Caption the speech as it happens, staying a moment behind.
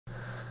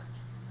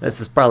This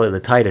is probably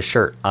the tightest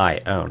shirt I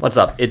own. What's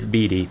up? It's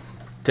BD.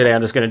 Today I'm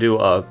just going to do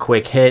a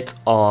quick hit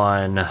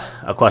on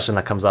a question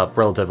that comes up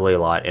relatively a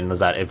lot, and is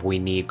that if we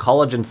need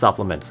collagen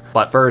supplements.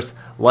 But first,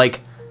 like,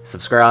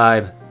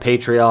 subscribe,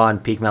 Patreon,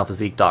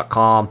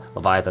 peakmalphysique.com,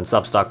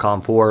 leviathansubs.com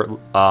for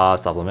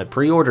supplement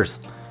pre-orders.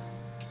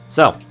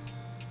 So,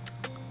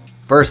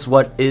 first,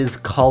 what is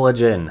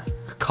collagen?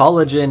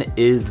 Collagen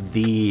is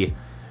the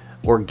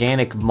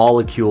organic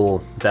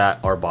molecule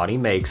that our body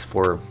makes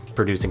for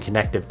producing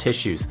connective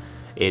tissues.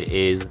 It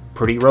is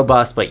pretty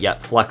robust, but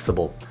yet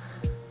flexible.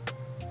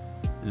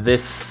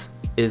 This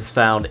is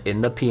found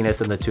in the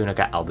penis and the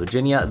tunica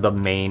albuginea, the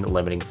main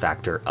limiting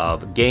factor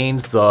of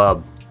gains.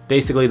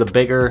 Basically, the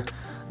bigger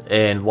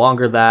and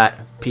longer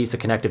that piece of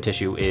connective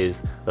tissue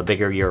is, the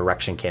bigger your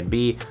erection can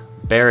be,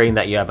 bearing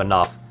that you have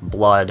enough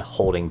blood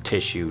holding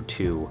tissue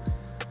to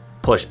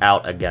push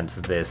out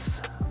against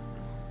this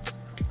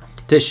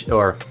tissue,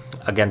 or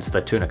against the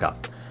tunica.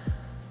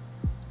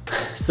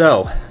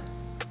 So,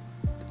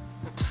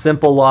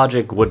 simple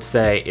logic would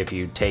say if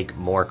you take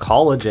more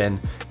collagen,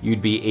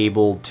 you'd be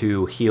able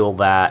to heal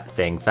that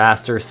thing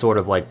faster, sort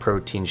of like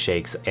protein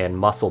shakes and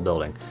muscle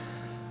building.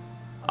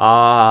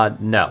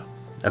 No.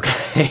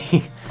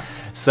 Okay.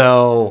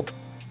 So,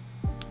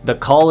 the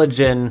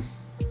collagen,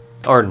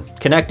 or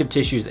connective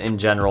tissues in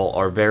general,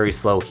 are very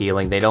slow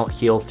healing. They don't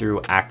heal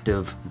through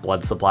active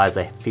blood supplies.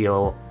 They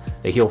heal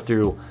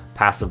through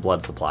passive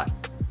blood supply.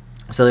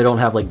 So they don't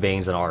have like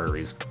veins and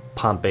arteries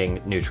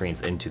pumping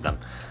nutrients into them.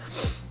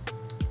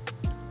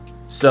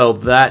 So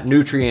that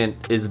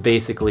nutrient is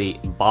basically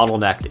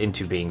bottlenecked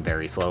into being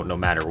very slow no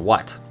matter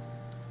what.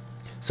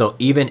 So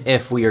even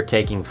if we are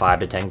taking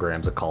 5 to 10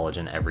 grams of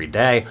collagen every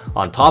day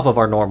on top of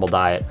our normal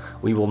diet,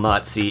 we will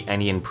not see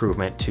any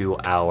improvement to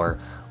our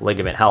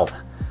ligament health.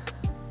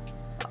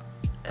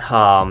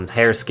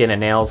 Hair, skin,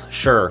 and nails,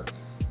 sure.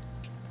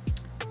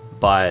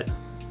 But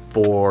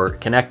for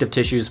connective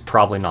tissues,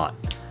 probably not.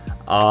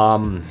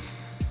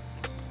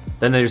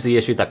 Then there's the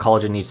issue that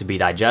collagen needs to be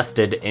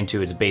digested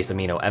into its base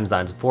amino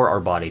enzymes for our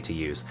body to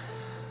use.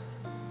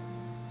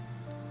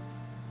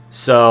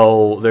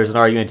 So there's an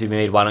argument to be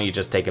made, why don't you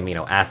just take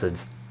amino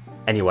acids?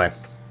 Anyway,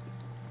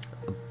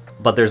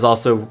 but there's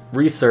also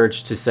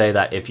research to say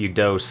that if you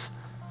dose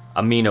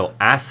amino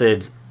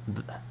acids,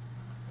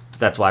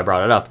 that's why I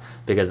brought it up,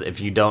 because if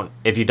you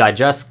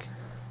digest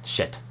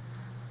shit.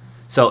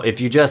 So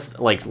if you just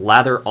like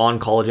lather on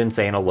collagen,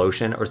 say in a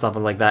lotion or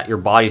something like that, your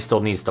body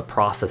still needs to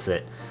process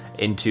it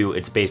into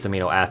its base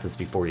amino acids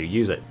before you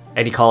use it.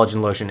 Any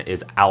collagen lotion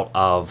is out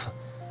of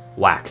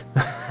whack.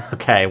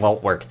 Okay, it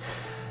won't work.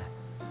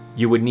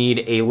 You would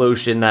need a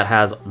lotion that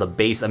has the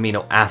base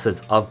amino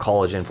acids of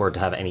collagen for it to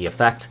have any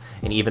effect,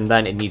 and even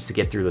then it needs to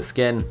get through the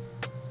skin,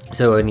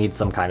 so it needs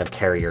some kind of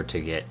carrier to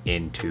get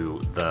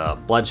into the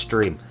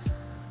bloodstream.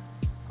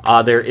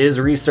 There is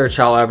research,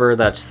 however,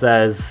 that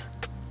says,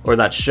 or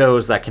that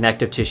shows, that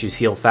connective tissues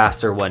heal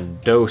faster when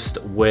dosed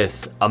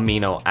with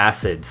amino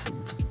acids,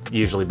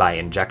 usually by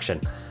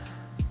injection.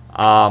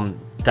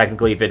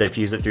 Technically, if it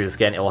diffuses it through the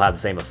skin, it will have the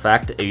same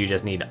effect. You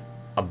just need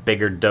a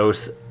bigger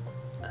dose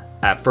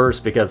at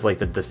first, because like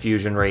the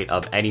diffusion rate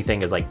of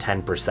anything is like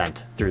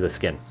 10% through the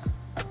skin.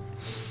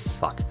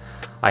 Fuck.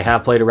 I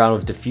have played around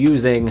with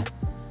diffusing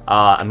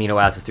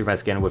amino acids through my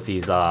skin with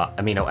these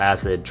amino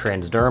acid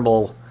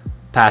transdermal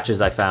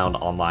patches I found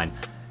online.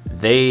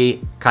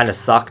 They kind of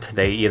sucked.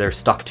 They either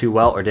stuck too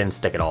well or didn't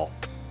stick at all.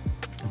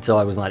 So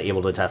I was not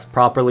able to test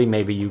properly.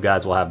 Maybe you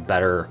guys will have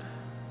better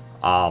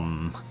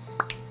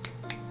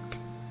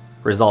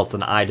results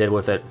than I did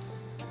with it,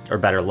 or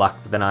better luck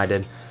than I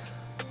did.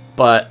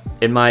 But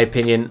in my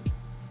opinion,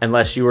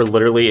 unless you are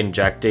literally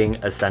injecting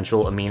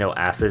essential amino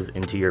acids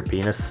into your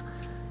penis,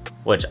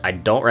 which I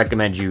don't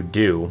recommend you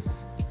do,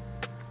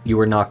 you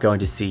are not going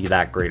to see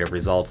that great of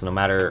results, no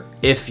matter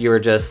if you're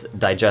just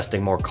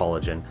digesting more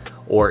collagen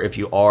or if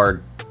you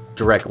are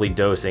directly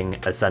dosing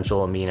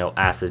essential amino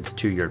acids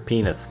to your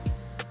penis.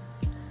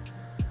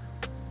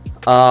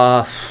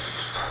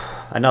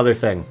 Another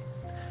thing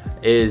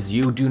is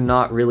you do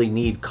not really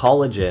need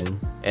collagen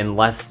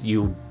unless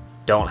you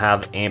don't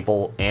have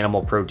ample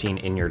animal protein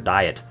in your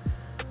diet,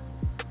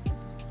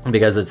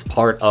 because it's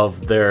part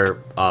of their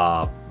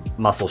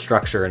muscle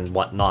structure and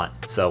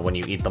whatnot. So when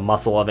you eat the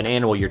muscle of an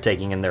animal, you're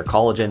taking in their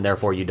collagen,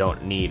 therefore you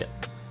don't need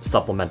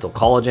supplemental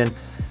collagen.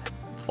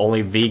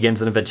 Only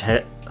vegans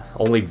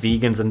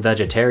and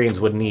vegetarians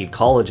would need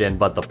collagen,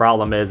 but the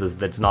problem is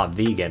that it's not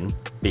vegan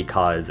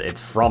because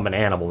it's from an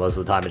animal. Most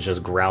of the time it's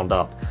just ground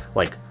up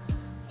like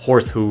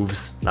horse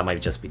hooves. That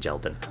might just be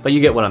gelatin, but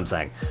you get what I'm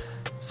saying.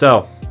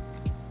 So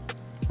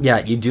yeah,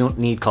 you don't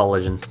need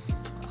collagen.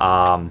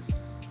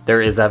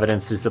 There is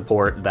evidence to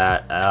support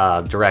that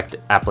direct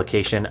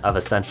application of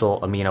essential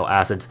amino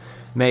acids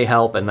may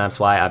help, and that's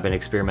why I've been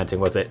experimenting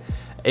with it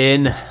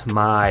in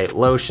my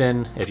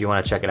lotion. If you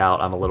want to check it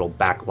out, I'm a little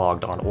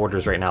backlogged on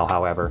orders right now,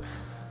 however.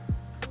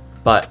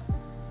 But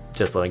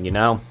just letting you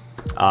know,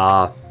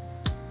 I'm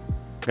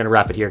going to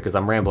wrap it here because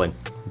I'm rambling.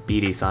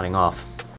 BD signing off.